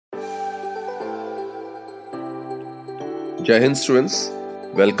Jai Hind students,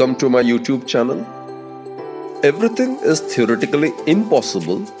 welcome to my YouTube channel. Everything is theoretically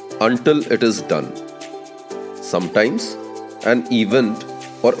impossible until it is done. Sometimes an event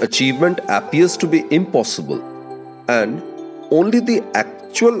or achievement appears to be impossible and only the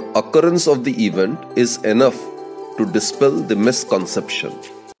actual occurrence of the event is enough to dispel the misconception.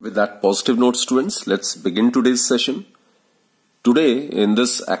 With that positive note students, let's begin today's session. Today in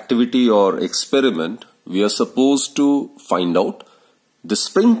this activity or experiment, we are supposed to find out the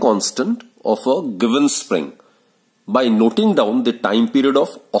spring constant of a given spring by noting down the time period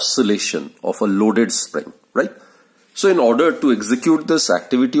of oscillation of a loaded spring, right? So in order to execute this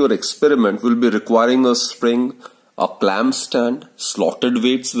activity or experiment, we'll be requiring a spring, a clamp stand, slotted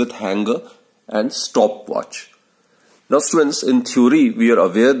weights with hanger and stopwatch. Now students, in theory, we are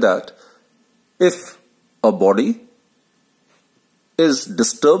aware that if a body is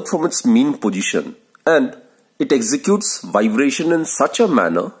disturbed from its mean position and it executes vibration in such a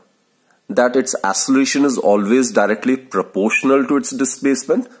manner that its acceleration is always directly proportional to its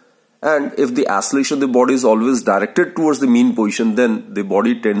displacement, and if the acceleration of the body is always directed towards the mean position, then the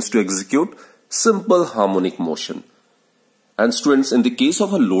body tends to execute simple harmonic motion. And students, in the case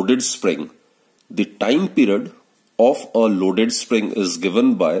of a loaded spring, the time period of a loaded spring is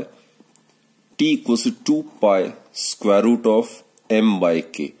given by T equals to 2 pi square root of m by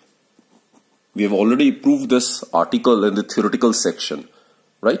k. We have already proved this article in the theoretical section,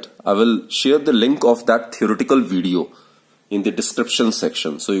 right? I will share the link of that theoretical video in the description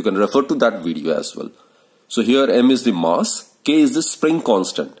section, so you can refer to that video as well. So here m is the mass, k is the spring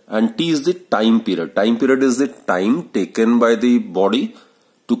constant, and t is the time period. Time period is the time taken by the body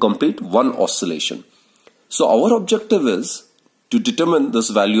to complete one oscillation. So our objective is to determine this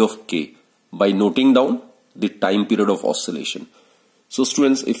value of k by noting down the time period of oscillation. So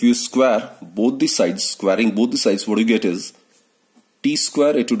students, if you square both the sides, squaring both the sides, what you get is t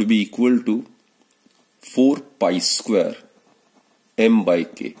square, it would be equal to 4 pi square m by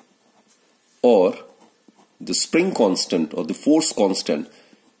k, or the spring constant or the force constant,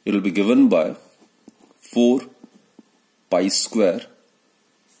 it will be given by 4 pi square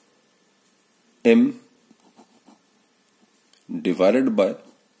m divided by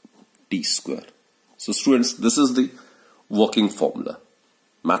t square. So students, this is the working formula.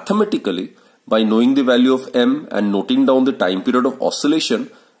 Mathematically, by knowing the value of m and noting down the time period of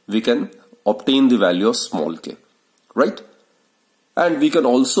oscillation, we can obtain the value of small k, right? And we can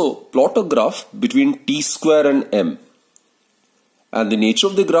also plot a graph between t square and m. And the nature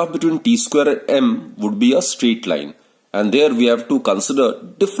of the graph between t square and m would be a straight line. And there we have to consider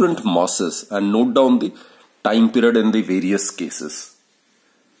different masses and note down the time period in the various cases.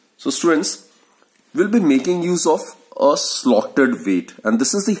 So students, we'll be making use of a slotted weight, and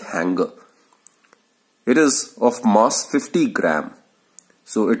this is the hanger. It is of mass 50 gram.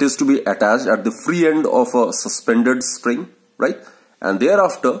 So it is to be attached at the free end of a suspended spring, right? And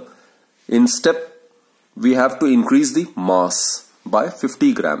thereafter, in step, we have to increase the mass by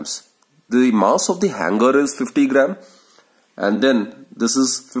 50 grams. The mass of the hanger is 50 gram, and then this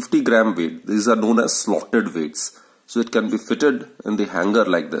is 50 gram weight. These are known as slotted weights. So it can be fitted in the hanger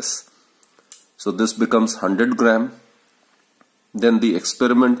like this. So this becomes 100 gram. Then the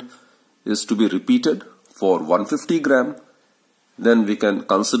experiment is to be repeated for 150 gram. Then we can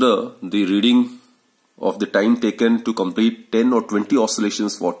consider the reading of the time taken to complete 10 or 20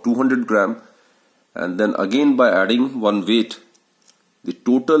 oscillations for 200 gram. And then again by adding one weight, the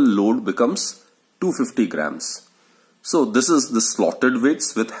total load becomes 250 grams. So this is the slotted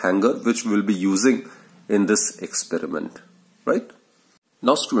weights with hanger which we will be using in this experiment, right?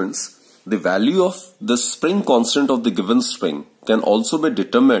 Now students, the value of the spring constant of the given spring can also be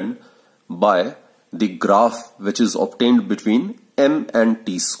determined by the graph which is obtained between m and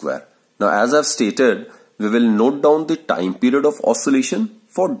t square. Now as I've stated, we will note down the time period of oscillation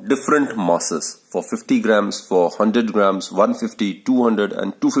for different masses, for 50 grams, for 100 grams, 150, 200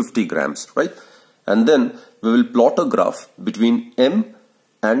 and 250 grams, right? And then we will plot a graph between m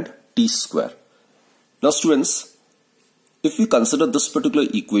and t square. Now students, if we consider this particular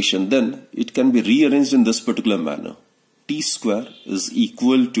equation, then it can be rearranged in this particular manner. T square is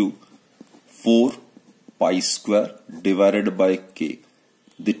equal to 4 pi square divided by k.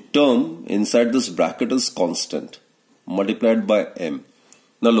 The term inside this bracket is constant multiplied by m.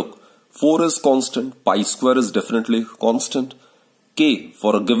 Now look, 4 is constant, pi square is definitely constant. K,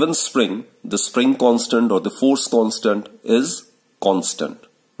 for a given spring, the spring constant or the force constant is constant,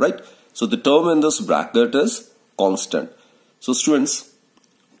 right? So the term in this bracket is constant. So students,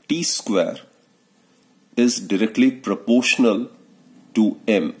 t square is directly proportional to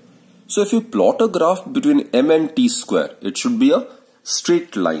m. So if you plot a graph between m and t square, it should be a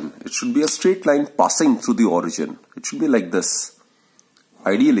straight line. It should be a straight line passing through the origin. It should be like this.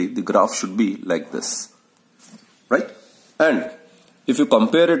 Ideally, the graph should be like this, right? And if you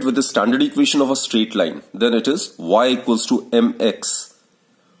compare it with the standard equation of a straight line, then it is y equals to mx.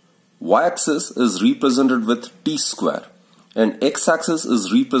 Y-axis is represented with t square and x-axis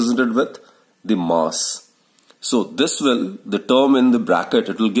is represented with the mass. So this will, the term in the bracket,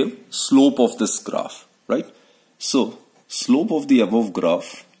 it will give slope of this graph, right? So slope of the above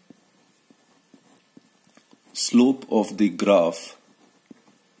graph,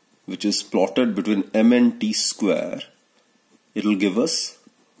 which is plotted between m and t square, it will give us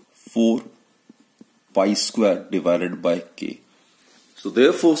 4 pi square divided by k. So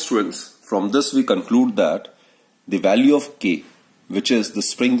therefore students, from this we conclude that the value of k, which is the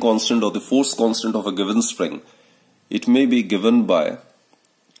spring constant or the force constant of a given spring, it may be given by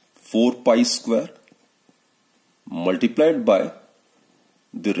 4 pi square multiplied by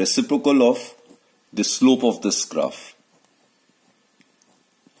the reciprocal of the slope of this graph.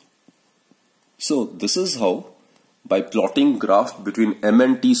 So this is how, by plotting graph between m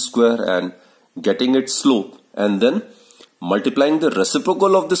and t square and getting its slope and then multiplying the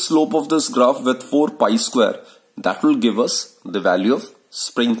reciprocal of the slope of this graph with 4 pi square, that will give us the value of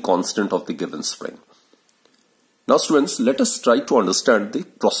spring constant of the given spring. Now students, let us try to understand the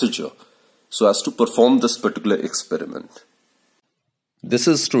procedure so as to perform this particular experiment. This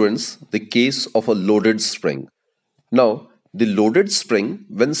is students the case of a loaded spring. Now the loaded spring,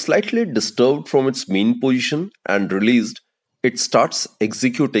 when slightly disturbed from its mean position and released, it starts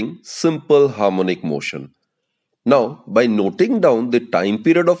executing simple harmonic motion. Now, by noting down the time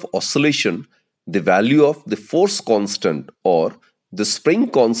period of oscillation, the value of the force constant or the spring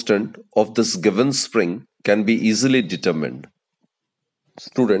constant of this given spring can be easily determined.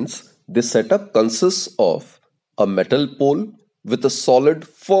 Students, this setup consists of a metal pole with a solid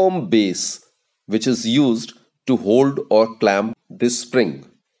firm base which is used to hold or clamp this spring.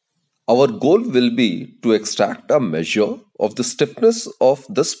 Our goal will be to extract a measure of the stiffness of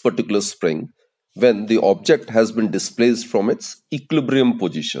this particular spring when the object has been displaced from its equilibrium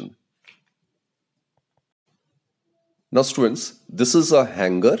position. Now students, this is a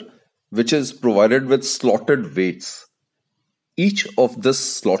hanger which is provided with slotted weights. Each of this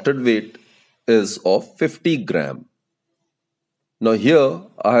slotted weight is of 50 gram. Now here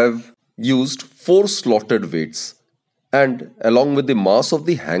I have used 4 slotted weights, and along with the mass of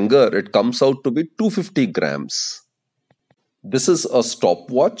the hanger it comes out to be 250 grams. This is a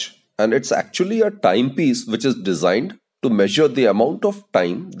stopwatch and it's actually a timepiece which is designed to measure the amount of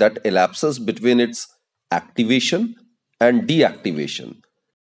time that elapses between its activation and deactivation.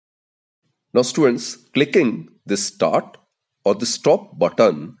 Now students, clicking the start or the stop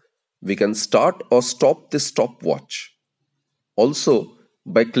button, we can start or stop the stopwatch. Also,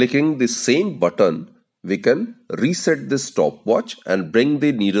 by clicking the same button, we can reset the stopwatch and bring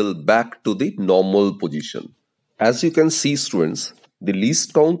the needle back to the normal position. As you can see students, the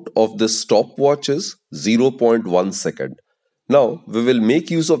least count of this stopwatch is 0.1 second. Now we will make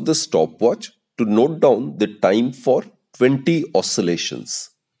use of the stopwatch to note down the time for 20 oscillations.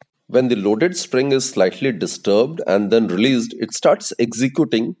 When the loaded spring is slightly disturbed and then released, it starts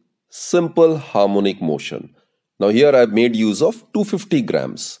executing simple harmonic motion. Now here I have made use of 250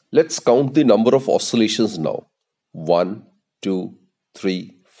 grams. Let's count the number of oscillations now. 1, 2,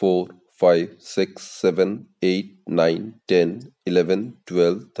 3, 4, 5, 6, 7, 8, 9, 10, 11,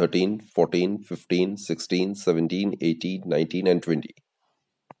 12, 13, 14, 15, 16, 17, 18, 19 and 20.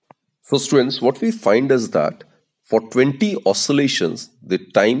 So students, what we find is that for 20 oscillations, the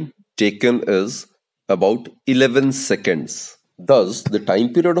time taken is about 11 seconds. Thus, the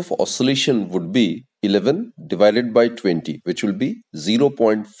time period of oscillation would be 11 divided by 20, which will be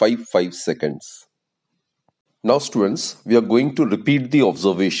 0.55 seconds. Now students, we are going to repeat the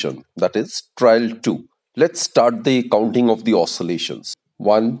observation, that is trial 2. Let's start the counting of the oscillations.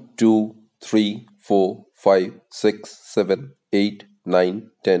 1, 2, 3, 4, 5, 6, 7, 8,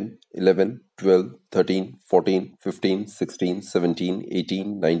 9, 10, 11, 12, 13, 14, 15, 16, 17,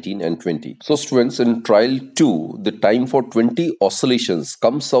 18, 19 and 20. So students, in trial 2, the time for 20 oscillations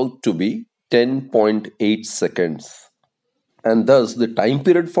comes out to be 10.8 seconds. And thus the time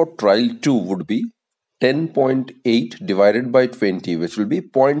period for trial 2 would be 10.8 divided by 20, which will be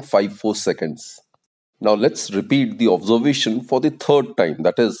 0.54 seconds. Now let's repeat the observation for the third time,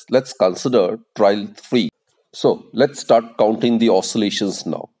 that is, let's consider trial 3. So let's start counting the oscillations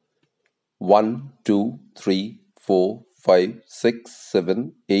now. 1, 2, 3, 4, 5, 6,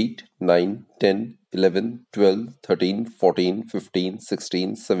 7, 8, 9, 10, 11, 12, 13, 14, 15,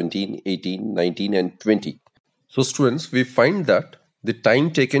 16, 17, 18, 19 and 20. So students, we find that the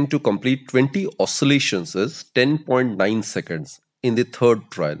time taken to complete 20 oscillations is 10.9 seconds in the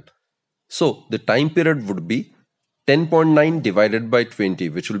third trial. So the time period would be 10.9 divided by 20,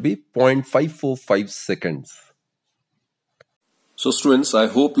 which will be 0.545 seconds. So students, I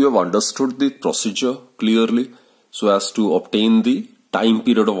hope you have understood the procedure clearly so as to obtain the time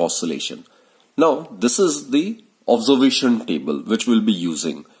period of oscillation. Now this is the observation table which we'll be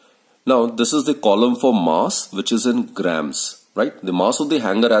using. Now this is the column for mass, which is in grams, right? The mass of the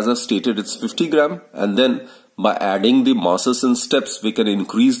hanger, as I stated, it's 50 gram, and then by adding the masses in steps, we can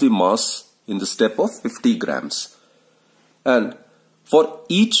increase the mass in the step of 50 grams. And for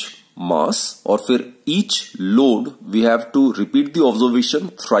each mass or for each load, we have to repeat the observation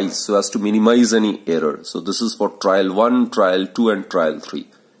thrice so as to minimize any error. So this is for trial 1, trial 2 and trial 3.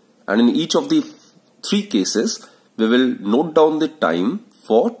 And in each of the 3 cases, we will note down the time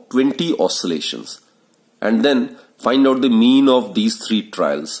for 20 oscillations and then find out the mean of these 3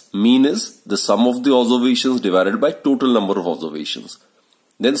 trials. Mean is the sum of the observations divided by total number of observations.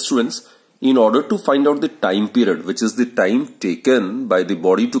 Then students, in order to find out the time period, which is the time taken by the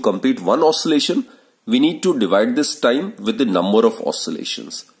body to complete one oscillation, we need to divide this time with the number of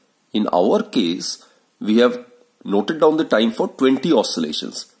oscillations. In our case, we have noted down the time for 20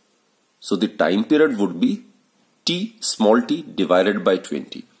 oscillations. So the time period would be t, small t, divided by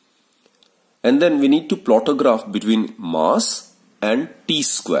 20. And then we need to plot a graph between mass and t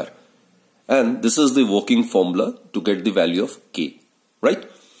square. And this is the working formula to get the value of k, right?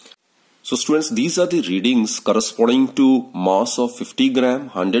 So students, these are the readings corresponding to mass of 50 gram,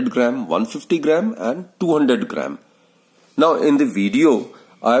 100 gram, 150 gram and 200 gram. Now in the video,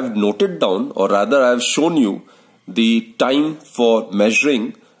 I have noted down, or rather I have shown you the time for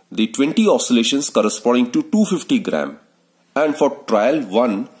measuring the 20 oscillations corresponding to 250 gram. And for trial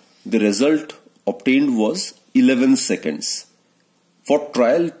 1, the result obtained was 11 seconds. For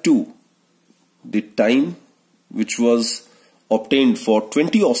trial 2, the time which was obtained for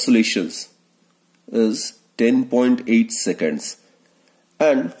 20 oscillations is 10.8 seconds.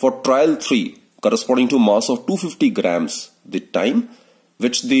 And for trial 3, corresponding to mass of 250 grams, the time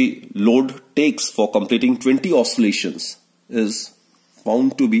which the load takes for completing 20 oscillations is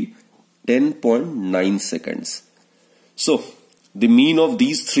found to be 10.9 seconds. So the mean of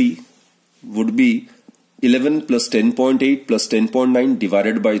these 3 would be 11 plus 10.8 plus 10.9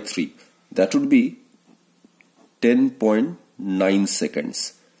 divided by 3. That would be 10.9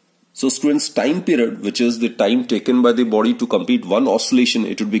 seconds. So students, time period, which is the time taken by the body to complete one oscillation,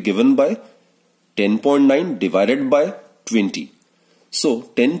 it would be given by 10.9 divided by 20. So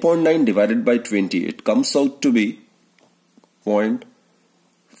 10.9 divided by 20, it comes out to be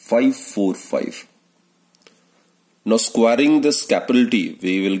 0.545. Now squaring this capital T,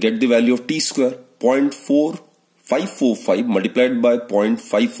 we will get the value of t square. 0.4545 multiplied by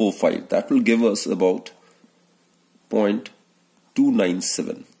 0.545. That will give us about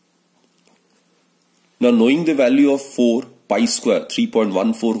 0.297. Now knowing the value of 4 pi square,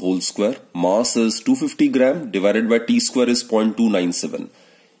 3.14 whole square, mass is 250 gram divided by t square is 0.297.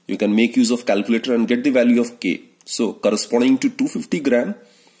 You can make use of calculator and get the value of k. So corresponding to 250 gram,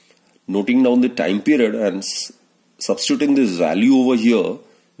 noting down the time period and substituting this value over here,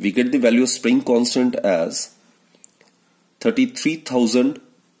 we get the value of spring constant as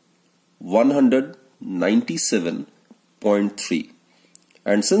 33,197.3.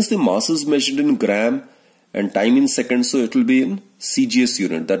 And since the mass is measured in gram and time in seconds, so it will be in CGS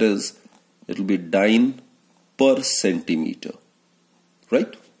unit, that is, it will be dyne per centimeter,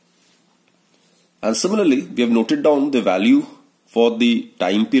 right? And similarly, we have noted down the value for the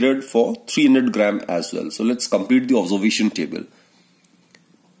time period for 300 gram as well. So let's complete the observation table.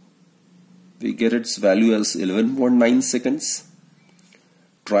 We get its value as 11.9 seconds.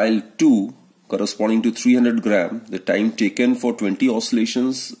 Trial 2, corresponding to 300 gram, the time taken for 20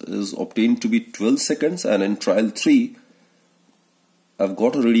 oscillations is obtained to be 12 seconds, and in trial 3, I've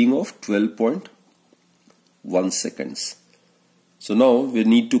got a reading of 12.1 seconds. So now we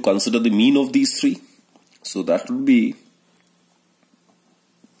need to consider the mean of these 3. So that would be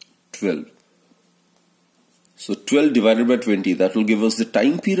 12. So 12 divided by 20, that will give us the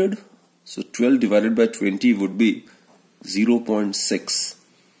time period. So 12 divided by 20 would be 0.6.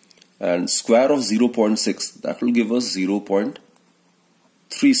 And square of 0.6, that will give us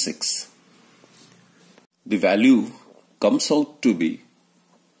 0.36. The value comes out to be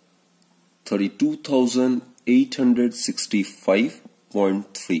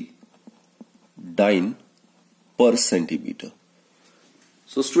 32,865.3 dyne per centimeter.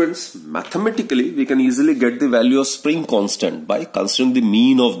 So students, mathematically we can easily get the value of spring constant by considering the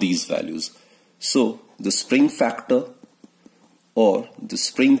mean of these values. So the spring factor or the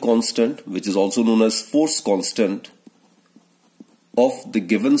spring constant, which is also known as force constant of the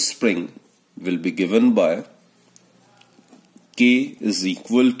given spring, will be given by K is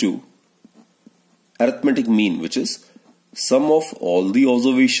equal to arithmetic mean, which is sum of all the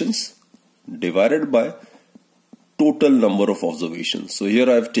observations divided by total number of observations. So here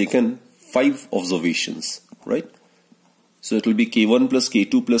I have taken 5 observations, right? So it will be K1 plus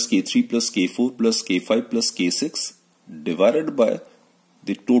K2 plus K3 plus K4 plus K5 plus K6 divided by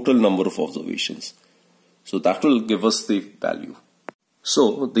the total number of observations. So that will give us the value.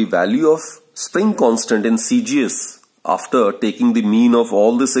 So the value of spring constant in CGS after taking the mean of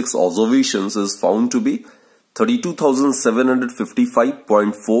all the 6 observations is found to be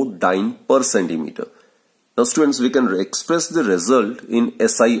 32,755.4 dyne per centimeter. Now students, we can express the result in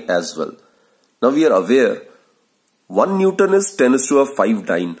SI as well. Now we are aware 1 Newton is 10 raised to the 5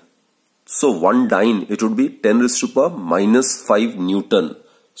 dyne. So 1 dyne, it would be 10 raised to the minus 5 Newton.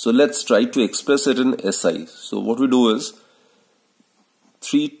 So let's try to express it in SI. So what we do is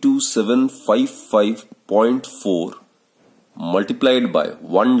 32755.4 multiplied by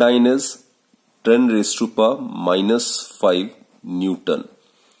 1 dyne is 10 raised to the minus 5 Newton.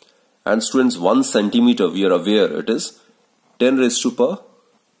 And students, 1 centimeter, we are aware it is 10 raised to the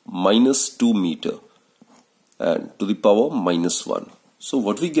minus 2 meter and to the power minus 1. So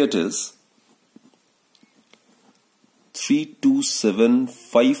what we get is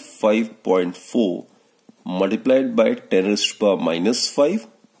 32755.4 multiplied by 10 raised to the minus 5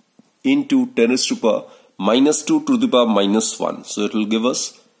 into 10 raised to the minus 2 to the power minus 1. So it will give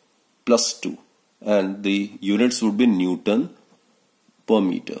us plus 2 and the units would be Newton per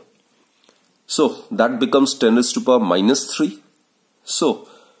meter. So that becomes 10 raised to the power minus 3. So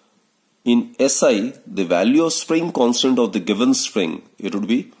in SI, the value of spring constant of the given spring, it would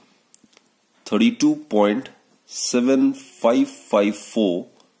be 32.7554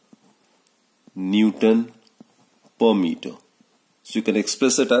 Newton per meter. So you can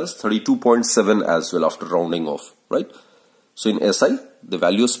express it as 32.7 as well after rounding off, right? So in SI, the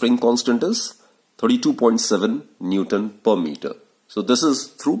value of spring constant is 32.7 Newton per meter. So this is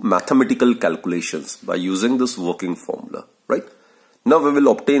through mathematical calculations by using this working formula, right? Now we will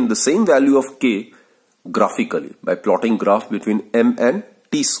obtain the same value of K graphically by plotting graph between M and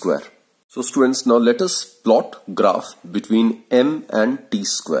T square. So students, now let us plot graph between M and T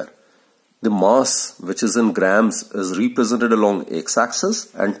square. The mass, which is in grams, is represented along x-axis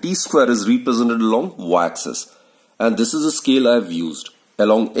and T square is represented along y-axis. And this is the scale I have used.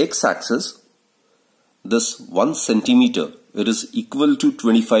 Along x-axis, this 1 centimeter, it is equal to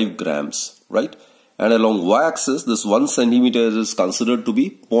 25 grams, right? And along y-axis, this 1 centimeter is considered to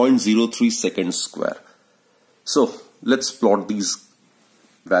be 0.03 seconds square. So let's plot these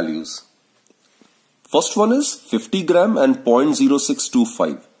values. First one is 50 gram and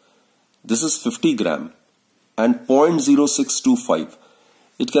 0.0625. This is 50 gram and 0.0625.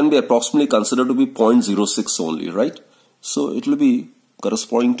 It can be approximately considered to be 0.06 only, right? So it will be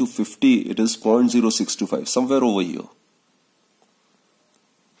corresponding to 50, it is 0.0625, somewhere over here.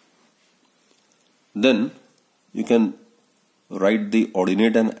 Then you can write the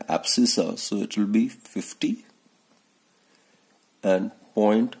ordinate and abscissa. So it will be 50 and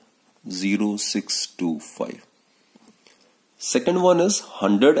 0.0625. Second one is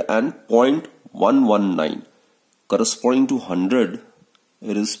 100 and 0.119. Corresponding to 100,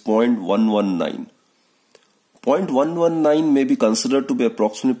 it is 0.119. 0.119 may be considered to be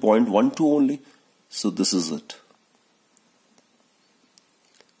approximately 0.12 only. So this is it.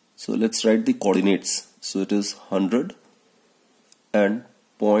 So let's write the coordinates. So it is 100 and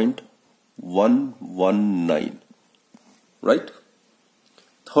 0.119. Right?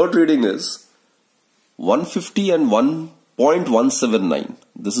 Third reading is 150 and 0.179.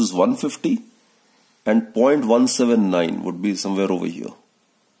 This is 150 and 0.179 would be somewhere over here.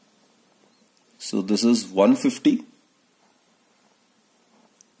 So this is 150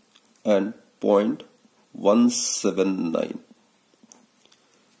 and 0.179.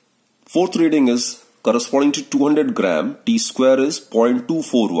 Fourth reading is corresponding to 200 gram, T square is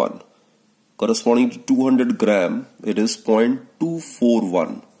 0.241. Corresponding to 200 gram, it is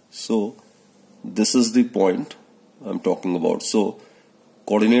 0.241. So this is the point I'm talking about. So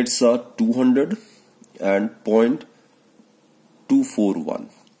coordinates are 200 and 0.241.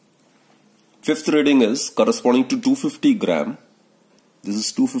 Fifth reading is corresponding to 250 gram. This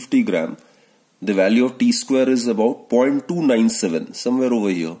is 250 gram. The value of T square is about 0.297, somewhere over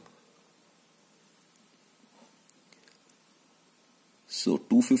here. So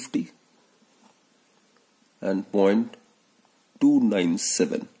 250 and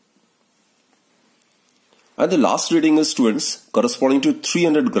 0.297. And the last reading is, students, corresponding to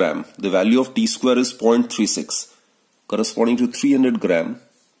 300 gram. The value of t square is 0.36. Corresponding to 300 gram,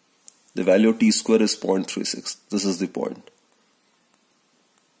 the value of t square is 0.36. This is the point.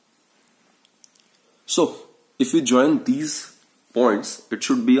 So, if we join these points, it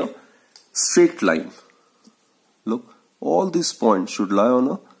should be a straight line. Look, all these points should lie on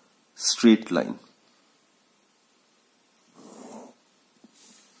a straight line.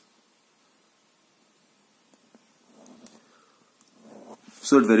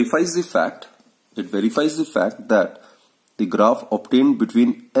 So it verifies the fact that the graph obtained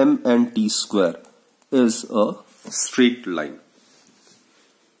between m and t square is a straight line,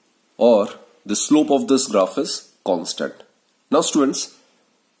 or the slope of this graph is constant. Now students,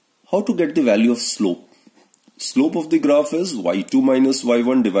 how to get the value of slope? Slope of the graph is y2 minus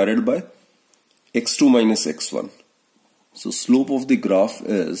y1 divided by x2 minus x1. So slope of the graph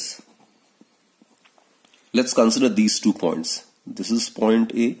is, let's consider these 2 points. This is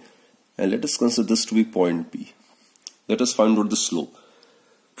point A and let us consider this to be point B. Let us find out the slope.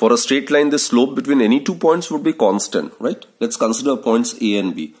 For a straight line, the slope between any 2 points would be constant, right? Let's consider points A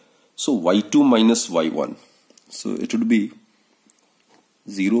and B. So y2 minus y1. So it would be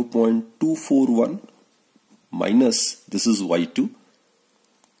 0.241 minus, this is y2,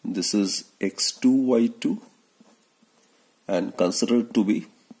 this is x2 y2, and consider it to be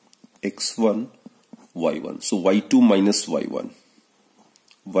x1 y1. So y2 minus y1.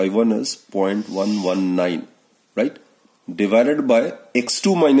 y1 is 0.119, right? Divided by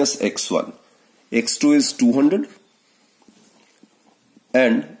x2 minus x1. x2 is 200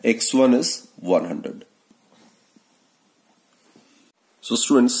 and x1 is 100. So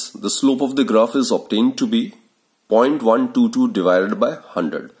students, the slope of the graph is obtained to be 0.122 divided by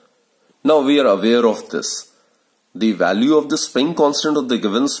 100. Now we are aware of this. The value of the spring constant of the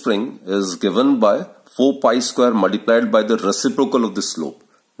given spring is given by 4 pi square multiplied by the reciprocal of the slope.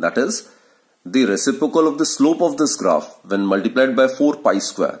 That is, the reciprocal of the slope of this graph when multiplied by 4 pi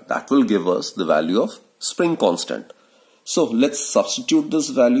square, that will give us the value of spring constant. So let's substitute this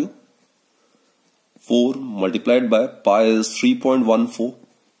value. 4 multiplied by pi is 3.14.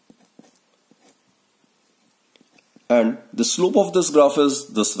 And the slope of this graph is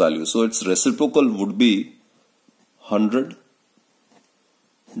this value. So its reciprocal would be 100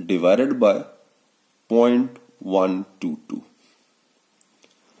 divided by 0.122.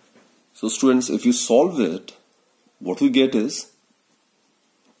 So students, if you solve it, what we get is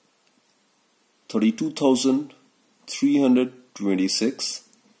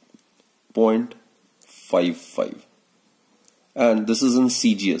 32,326.55, and this is in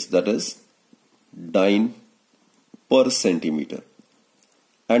CGS, that is dyne per centimeter.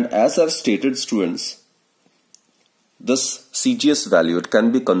 And as I've stated, students, this CGS value, it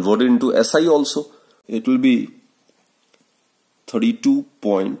can be converted into SI also. It will be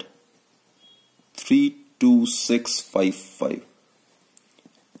 32.32655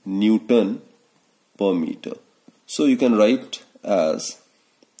 Newton per meter. So you can write as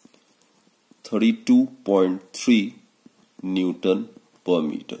 32.3 Newton per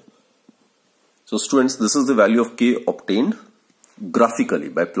meter. So students, this is the value of K obtained graphically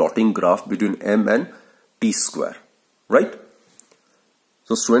by plotting graph between m and t square, right?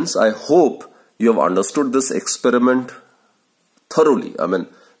 So students, I hope you have understood this experiment thoroughly. I mean,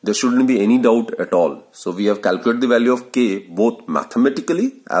 there shouldn't be any doubt at all. So we have calculated the value of K both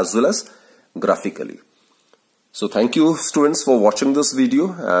mathematically as well as graphically. So thank you students for watching this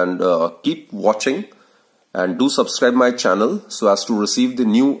video, and keep watching and do subscribe my channel so as to receive the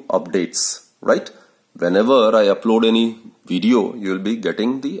new updates, right? Whenever I upload any video, you will be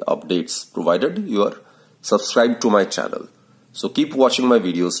getting the updates provided you are subscribed to my channel. So keep watching my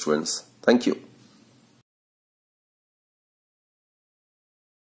videos, students. Thank you.